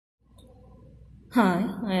Hi,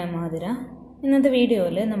 I am Adira. In this video,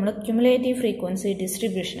 we will cumulative frequency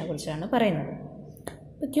distribution.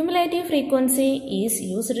 The cumulative frequency is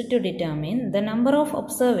used to determine the number of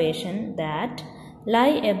observations that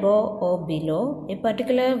lie above or below a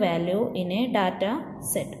particular value in a data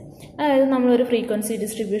set. We have a frequency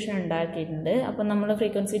distribution. So,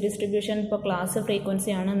 frequency distribution for class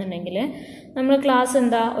frequency. We class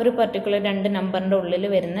a particular number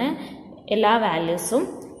values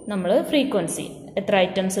frequency. എത്ര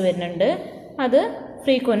items വരുന്നുണ്ട് അത്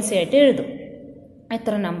frequency ആയിട്ട് എഴുതും.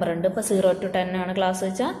 എത്ര number ഉണ്ട്, ഇപ്പോൾ 0 to 10 ആണ് class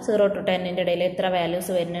വെച്ചാൽ 0 to 10ന്റെ ഇടയിൽ എത്ര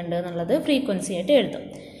വാല്യൂസ് വരുന്നുണ്ട് എന്നുള്ളത് ഫ്രീക്വൻസി ആയിട്ട് എഴുതും.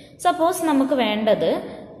 സപ്പോസ് നമുക്ക് വേണ്ടത്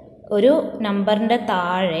ഒരു നമ്പറിന്റെ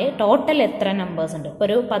താഴെ ടോട്ടൽ എത്ര നമ്പേഴ്സ് ഉണ്ട്, ഇപ്പോൾ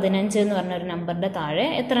ഒരു 15 എന്ന് പറഞ്ഞ ഒരു നമ്പറിന്റെ താഴെ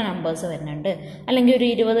എത്ര നമ്പേഴ്സ് വരുന്നുണ്ട്, അല്ലെങ്കിൽ ഒരു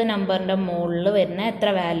 20 നമ്പറിന്റെ മുകളിൽ വരുന്ന എത്ര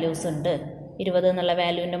വാല്യൂസ് ഉണ്ട്, 20 എന്നുള്ള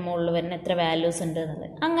വാല്യൂവിൻ്റെ മുകളിൽ വരുന്ന എത്ര വാല്യൂസ് ഉണ്ട് എന്നുള്ളത്.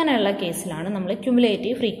 അങ്ങനെയുള്ള കേസിലാണ് നമ്മൾ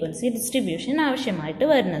ക്യുമുലേറ്റീവ് ഫ്രീക്വൻസി ഡിസ്ട്രിബ്യൂഷൻ ആവശ്യമായിട്ട്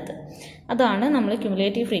വരുന്നത്. അതാണ് നമ്മൾ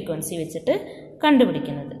ക്യുമുലേറ്റീവ് ഫ്രീക്വൻസി വെച്ചിട്ട്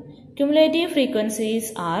കണ്ടുപിടിക്കുന്നത്. Cumulative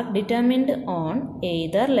frequencies R determined on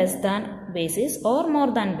either less than basis or more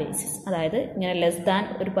than basis. അതായത് ഇങ്ങനെ ലെസ് ദാൻ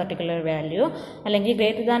ഒരു പർട്ടിക്കുലർ വാല്യൂ അല്ലെങ്കിൽ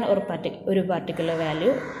ഗ്രേറ്റർ ദാൻ ഒരു പർട്ടിക്കുലർ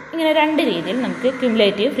വാല്യൂ, ഇങ്ങനെ രണ്ട് രീതിയിൽ നമുക്ക്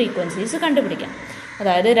ക്യുമുലേറ്റീവ് ഫ്രീക്വൻസീസ് കണ്ടുപിടിക്കാം.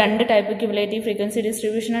 അതായത് രണ്ട് ടൈപ്പ് ക്യുമുലേറ്റീവ് ഫ്രീക്വൻസി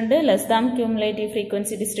ഡിസ്ട്രിബ്യൂഷൻ ഉണ്ട്. Less than cumulative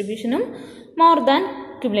frequency ഡിസ്ട്രിബ്യൂഷനും more than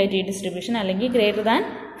cumulative distribution അല്ലെങ്കിൽ greater than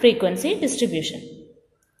frequency distribution,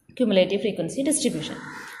 cumulative frequency distribution.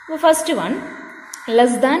 അപ്പോൾ first one,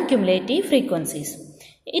 less than cumulative frequencies.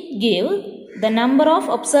 It give the number of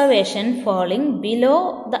observation falling below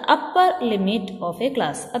the upper limit of A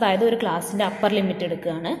class. അതായത് ഒരു ക്ലാസിൻ്റെ upper limit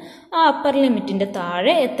എടുക്കുകയാണ്, ആ upper ലിമിറ്റിൻ്റെ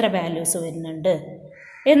താഴെ എത്ര values വരുന്നുണ്ട്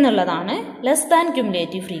എന്നുള്ളതാണ് less than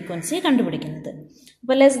cumulative frequency കണ്ടുപിടിക്കുന്നത്.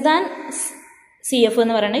 അപ്പോൾ ലെസ് ദാൻ CF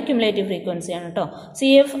എന്ന് പറയുന്നത് ക്യുമുലേറ്റീവ് ഫ്രീക്വൻസിയാണ് കേട്ടോ.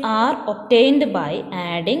 CF R obtained by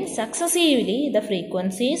adding successively the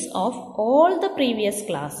frequencies of all the previous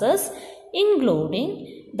classes including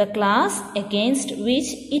the class against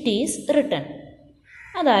which it is written.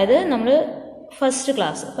 അതായത് നമ്മൾ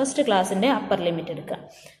ഫസ്റ്റ് ക്ലാസ്സിൻ്റെ അപ്പർ ലിമിറ്റ് എടുക്കുക.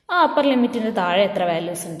 ആ അപ്പർ ലിമിറ്റിൻ്റെ താഴെ എത്ര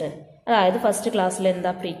വാല്യൂസ് ഉണ്ട്, അതായത് ഫസ്റ്റ് ക്ലാസ്സിൽ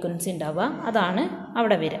എന്താ ഫ്രീക്വൻസി ഉണ്ടാവുക അതാണ്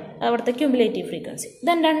അവിടെ വരിക, അവിടുത്തെ ക്യുമുലേറ്റീവ് ഫ്രീക്വൻസി.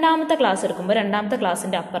 ദെൻ രണ്ടാമത്തെ ക്ലാസ് എടുക്കുമ്പോൾ രണ്ടാമത്തെ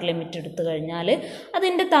ക്ലാസ്സിൻ്റെ അപ്പർ ലിമിറ്റ് എടുത്തു കഴിഞ്ഞാൽ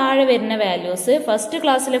അതിൻ്റെ താഴെ വരുന്ന വാല്യൂസ് ഫസ്റ്റ്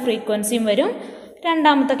ക്ലാസ്സിലെ ഫ്രീക്വൻസിയും വരും,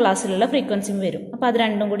 രണ്ടാമത്തെ ക്ലാസ്സിലുള്ള ഫ്രീക്വൻസിയും വരും. അപ്പോൾ അത്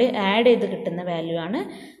രണ്ടും കൂടി ആഡ് ചെയ്ത് കിട്ടുന്ന വാല്യൂ ആണ്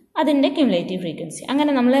അതിൻ്റെ ക്യുമുലേറ്റീവ് ഫ്രീക്വൻസി.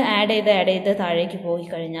 അങ്ങനെ നമ്മൾ ആഡ് ചെയ്ത് താഴേക്ക് പോയി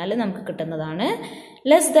കഴിഞ്ഞാൽ നമുക്ക് കിട്ടുന്നതാണ്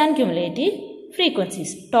less than cumulative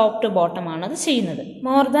frequencies. Top two bottom ആണ് അത് ചെയ്യുന്നത്.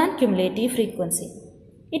 More than cumulative frequency.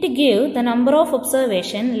 It gives the number of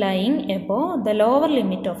observation lying above the lower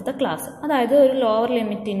limit of the class. അതായത് ഒരു ലോവർ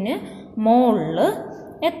ലിമിറ്റിന് മുകളിൽ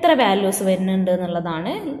എത്ര വാല്യൂസ് വരുന്നുണ്ട്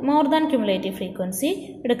എന്നുള്ളതാണ് മോർ ദാൻ ക്യുമുലേറ്റീവ് ഫ്രീക്വൻസി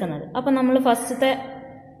എടുക്കുന്നത്. അപ്പം നമ്മൾ ഫസ്റ്റത്തെ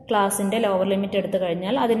ക്ലാസ്സിൻ്റെ ലോവർ ലിമിറ്റ് എടുത്തു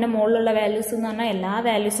കഴിഞ്ഞാൽ അതിൻ്റെ മുകളിലുള്ള വാല്യൂസ് എന്ന് പറഞ്ഞാൽ എല്ലാ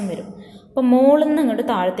വാല്യൂസും വരും. അപ്പോൾ മുകളിൽ നിന്ന് ഇങ്ങോട്ട്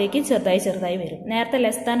താഴത്തേക്ക് ചെറുതായി വരും. നേരത്തെ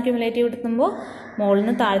ലെസ് ദാൻ ക്യുമുലേറ്റീവ് എടുക്കുമ്പോൾ മുകളിൽ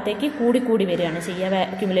നിന്ന് താഴത്തേക്ക് കൂടി വരികയാണ് ചെയ്യുക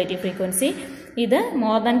ക്യുമുലേറ്റീവ് ഫ്രീക്വൻസി. ഇത്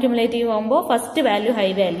മോർ ദാൻ ക്യുമുലേറ്റീവ് ആകുമ്പോൾ ഫസ്റ്റ് വാല്യൂ ഹൈ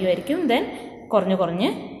വാല്യൂ ആയിരിക്കും, ദെൻ കുറഞ്ഞ്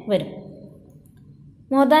വരും.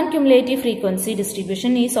 More than cumulative frequency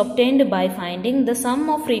distribution is obtained by finding the sum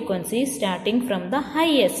of frequency starting from the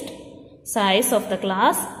highest size of the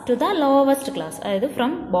class to the lowest class. അതായത്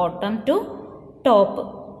from bottom to top.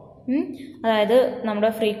 അതായത് നമ്മുടെ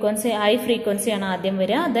frequency high ഫ്രീക്വൻസിയാണ് ആദ്യം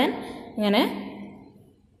വരിക, then ഇങ്ങനെ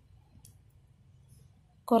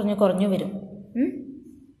കുറഞ്ഞു വരും.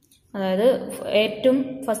 അതായത് ഏറ്റവും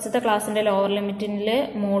ഫസ്റ്റത്തെ ക്ലാസ്സിൻ്റെ ലോവർ ലിമിറ്റിൻ്റെ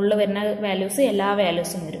മുകളിൽ വരുന്ന വാല്യൂസ് എല്ലാ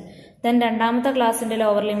വാല്യൂസും വരും. ദെൻ രണ്ടാമത്തെ ക്ലാസ്സിൻ്റെ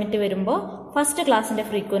ലോവർ ലിമിറ്റ് വരുമ്പോൾ ഫസ്റ്റ് ക്ലാസ്സിൻ്റെ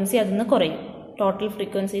ഫ്രീക്വൻസി അതിന്ന് കുറയും. ടോട്ടൽ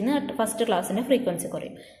ഫ്രീക്വൻസിന്ന് ഫസ്റ്റ് ക്ലാസ്സിൻ്റെ ഫ്രീക്വൻസി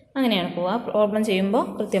കുറയും. അങ്ങനെയാണ് പോവുക. പ്രോബ്ലം ചെയ്യുമ്പോൾ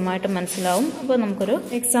കൃത്യമായിട്ട് മനസ്സിലാവും. അപ്പോൾ നമുക്കൊരു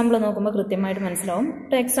എക്സാമ്പിൾ നോക്കുമ്പോൾ കൃത്യമായിട്ട് മനസ്സിലാവും.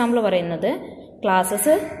 ഒരു എക്സാമ്പിൾ പറയുന്നത്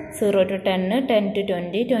classes 0 to 10, 10 to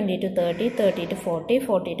 20, 20 to 30, 30 to 40,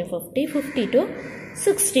 40 to 50, 50 to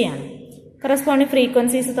 60 ആണ്. കറസ്പോണ്ടിങ്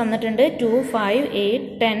ഫ്രീക്വൻസീസ് തന്നിട്ടുണ്ട് 2, 5, 8,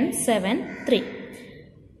 10, 7, 3.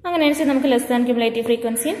 അങ്ങനെയാണെന്ന് നമുക്ക് ലെസ് ദാൻ ക്യുമുലേറ്റീവ്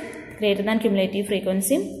ഫ്രീക്വൻസിയും ഗ്രേറ്റർ ദാൻ ക്യുമുലേറ്റീവ്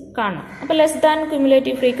ഫ്രീക്വൻസിയും കാണാം. അപ്പോൾ ലെസ് ദാൻ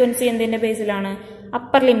ക്യുമുലേറ്റീവ് ഫ്രീക്വൻസി എന്തിൻ്റെ ബേസിലാണ്?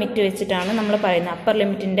 അപ്പർ ലിമിറ്റ് വെച്ചിട്ടാണ് നമ്മൾ പറയുന്നത്. അപ്പർ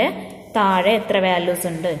ലിമിറ്റിൻ്റെ താഴെ എത്ര വാല്യൂസ്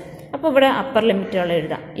ഉണ്ട്. അപ്പോൾ ഇവിടെ അപ്പർ ലിമിറ്റുകൾ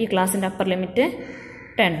എഴുതാം. ഈ ക്ലാസ്സിൻ്റെ അപ്പർ ലിമിറ്റ്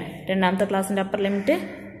 10, രണ്ടാമത്തെ ക്ലാസ്സിൻ്റെ അപ്പർ ലിമിറ്റ്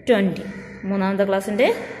 20, മൂന്നാമത്തെ ക്ലാസ്സിൻ്റെ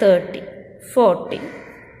 30, 40,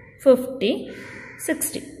 50,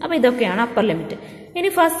 60. അപ്പോൾ ഇതൊക്കെയാണ് അപ്പർ ലിമിറ്റ്. ഇനി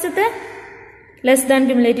ഫസ്റ്റത്തെ ലെസ് ദാൻ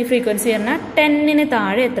ക്യുമുലേറ്റീവ് ഫ്രീക്വൻസി പറഞ്ഞാൽ 10ന്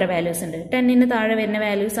താഴെ എത്ര വാല്യൂസ് ഉണ്ട്. 10ന് താഴെ വരുന്ന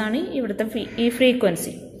വാല്യൂസ് ആണ് ഇവിടുത്തെ ഈ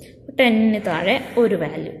ഫ്രീക്വൻസി. 10ന് താഴെ ഒരു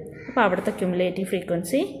വാല്യൂ. അപ്പോൾ അവിടുത്തെ ക്യുമുലേറ്റീവ്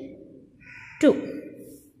ഫ്രീക്വൻസി 2.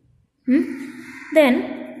 ദെൻ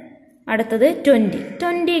അടുത്തത് 20.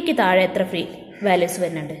 20ക്ക് താഴെ എത്ര വാല്യൂസ്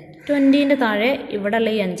വരുന്നുണ്ട്. 20ൻ്റെ താഴെ ഇവിടെയുള്ള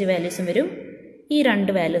ഈ 5 വാല്യൂസും വരും, ഈ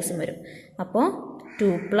 2 വാല്യൂസും വരും. അപ്പോൾ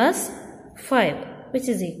 2 + 5 which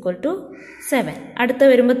is equal to 7. അടുത്ത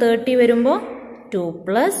വരുമ്പോൾ 30 വരുമ്പോൾ 2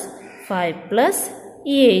 + 5 +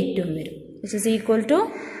 ഈ 8ഉം വരും which is equal to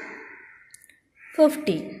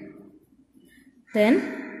 15. Then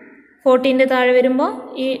 14ൻ്റെ താഴെ വരുമ്പോൾ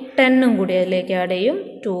ഈ 10ഉം കൂടി അതിലേക്ക് ആഡ് ചെയ്യും.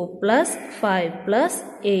 2 + 5 +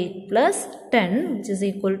 8 + 10 which is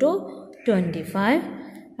equal to 25.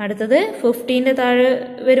 അടുത്തത് 15ൻ്റെ താഴെ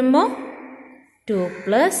വരുമ്പോൾ 2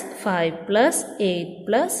 + 5 + 8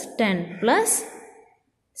 + 10 +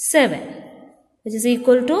 7 which is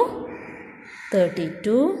equal to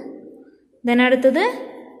 32. Then അടുത്തത്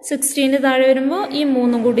 16ൻ്റെ താഴെ വരുമ്പോൾ ഈ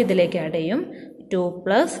 3ഉം കൂടി ഇതിലേക്ക് ആഡ് ചെയ്യും. 2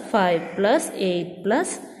 + 5 + 8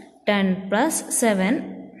 + 10 + 7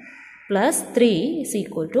 + 3 is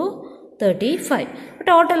equal to 35.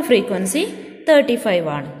 Total frequency 35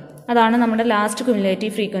 ആണ്. അതാണ് നമ്മുടെ ലാസ്റ്റ്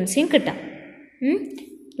ക്യുമുലേറ്റീവ് ഫ്രീക്വൻസിയും കിട്ടാം.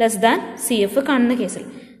 ലെസ് ദാൻ CF കാണുന്ന കേസിൽ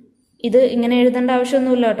ഇത് ഇങ്ങനെ എഴുതേണ്ട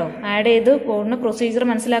ആവശ്യമൊന്നുമില്ല കേട്ടോ. ആഡ് ചെയ്ത് പോകുന്ന പ്രൊസീജിയർ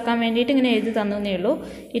മനസ്സിലാക്കാൻ വേണ്ടിയിട്ട് ഇങ്ങനെ എഴുതി തന്നേ ഉള്ളൂ.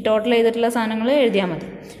 ഈ ടോട്ടൽ ചെയ്തിട്ടുള്ള സാധനങ്ങൾ എഴുതിയാൽ മതി.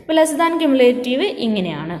 അപ്പോൾ ലെസ് ദാൻ ക്യുമുലേറ്റീവ്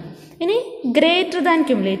ഇങ്ങനെയാണ്. ഇനി ഗ്രേറ്റർ ദാൻ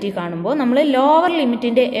ക്യുമുലേറ്റീവ് കാണുമ്പോൾ നമ്മൾ ലോവർ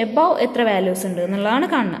ലിമിറ്റിൻ്റെ എബവ് എത്ര വാല്യൂസ് ഉണ്ട് എന്നുള്ളതാണ്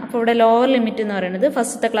കാണുന്നത്. അപ്പോൾ ഇവിടെ ലോവർ ലിമിറ്റ് എന്ന് പറയുന്നത്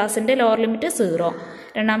ഫസ്റ്റത്തെ ക്ലാസ്സിൻ്റെ ലോവർ ലിമിറ്റ് 0,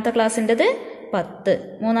 രണ്ടാമത്തെ ക്ലാസ്സിൻ്റെത് 10,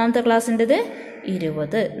 മൂന്നാമത്തെ ക്ലാസ്സിൻ്റെത്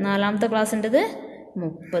 20, നാലാമത്തെ ക്ലാസ്സിൻ്റെത്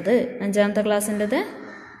 30, അഞ്ചാമത്തെ ക്ലാസ്സിൻ്റെത്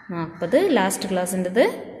 40, ലാസ്റ്റ് ക്ലാസ്സിൻ്റെത്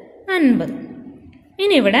 50.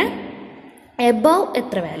 ഇനി ഇവിടെ എബവ്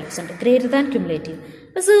എത്ര വാല്യൂസ് ഉണ്ട്, ഗ്രേറ്റർ ദാൻ ക്യുമുലേറ്റീവ്.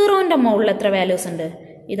 അപ്പോൾ 0ൻ്റെ മുകളിൽ എത്ര വാല്യൂസ് ഉണ്ട്?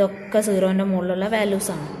 ഇതൊക്കെ 0ൻ്റെ മുകളിലുള്ള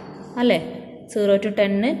വാല്യൂസാണ് അല്ലേ. 0 to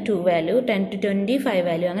 10 2 വാല്യൂ, 10 to 20 5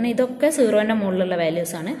 വാല്യൂ, അങ്ങനെ ഇതൊക്കെ 0ൻ്റെ മുകളിലുള്ള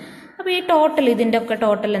വാല്യൂസാണ്. അപ്പോൾ ഈ ടോട്ടൽ ഇതിൻ്റെ ഒക്കെ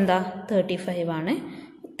ടോട്ടൽ എന്താ 35 ആണ്.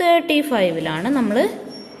 35ലാണ് നമ്മൾ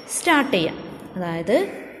സ്റ്റാർട്ട് ചെയ്യാം. അതായത്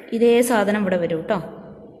ഇതേ സാധനം ഇവിടെ വരും കേട്ടോ.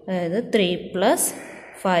 അതായത് 3 +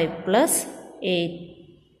 5 + 8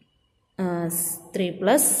 3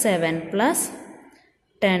 + 7 +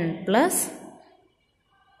 10 +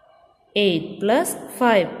 8 +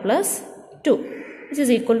 5 + 2 which is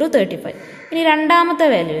equal to 35. ഇനി രണ്ടാമത്തെ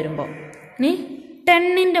വാല്യൂ വരുമ്പോൾ ഇനി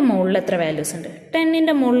 10ൻ്റെ മുകളിൽ എത്ര വാല്യൂസ് ഉണ്ട്?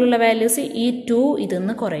 10ൻ്റെ മുകളിലുള്ള വാല്യൂസ് ഈ 2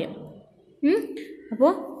 ഇതിന്ന് കുറയും.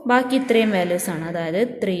 അപ്പോൾ ബാക്കി ഇത്രയും വാല്യൂസാണ്. അതായത്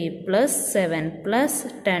 3 + 7 +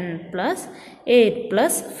 10 + 8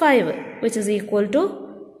 + 5 which is equal to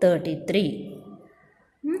 33.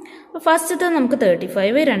 അപ്പോൾ ഫസ്റ്റത്തെ നമുക്ക്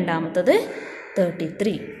 35, രണ്ടാമത്തത്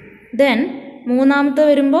 33. ദെൻ മൂന്നാമത്തെ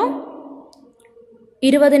വരുമ്പോൾ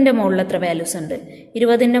 20ൻ്റെ മുകളിൽ എത്ര വാല്യൂസ് ഉണ്ട്?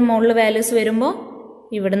 20ൻ്റെ മുകളിൽ വാല്യൂസ് വരുമ്പോൾ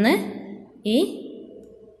ഇവിടുന്ന് ഈ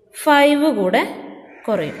 5 കൂടെ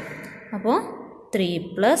കുറയും. അപ്പോൾ 3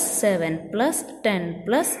 + 7 + 10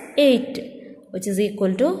 + 8 which is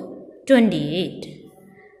equal to 28.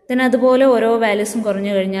 then അതുപോലെ ഓരോ വാല്യൂസും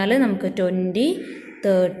കുറഞ്ഞു കഴിഞ്ഞാൽ നമുക്ക് 20,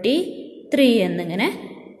 30, 3 എന്നിങ്ങനെ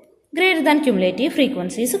ഗ്രേറ്റർ ദാൻ ക്യുമുലേറ്റീവ്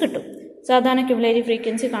ഫ്രീക്വൻസീസ് കിട്ടും. സാധാരണ ക്യുമുലേറ്റീവ്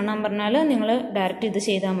ഫ്രീക്വൻസി കാണാൻ പറഞ്ഞാൽ നിങ്ങൾ ഡയറക്റ്റ് ഇത്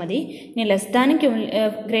ചെയ്താൽ മതി. ഇനി ലെസ് ദാനും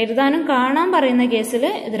ഗ്രേറ്റർ ദാനും കാണാൻ പറയുന്ന കേസിൽ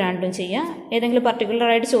ഇത് രണ്ടും ചെയ്യാം. ഏതെങ്കിലും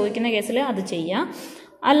പർട്ടിക്കുലറായിട്ട് ചോദിക്കുന്ന കേസിൽ അത് ചെയ്യാം.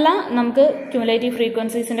 അല്ല, നമുക്ക് ക്യുമുലേറ്റീവ്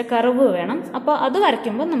ഫ്രീക്വൻസീസിൻ്റെ കർവ് വേണം, അപ്പോൾ അത്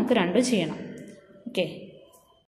വരയ്ക്കുമ്പോൾ നമുക്ക് രണ്ടും ചെയ്യണം. ഓക്കെ.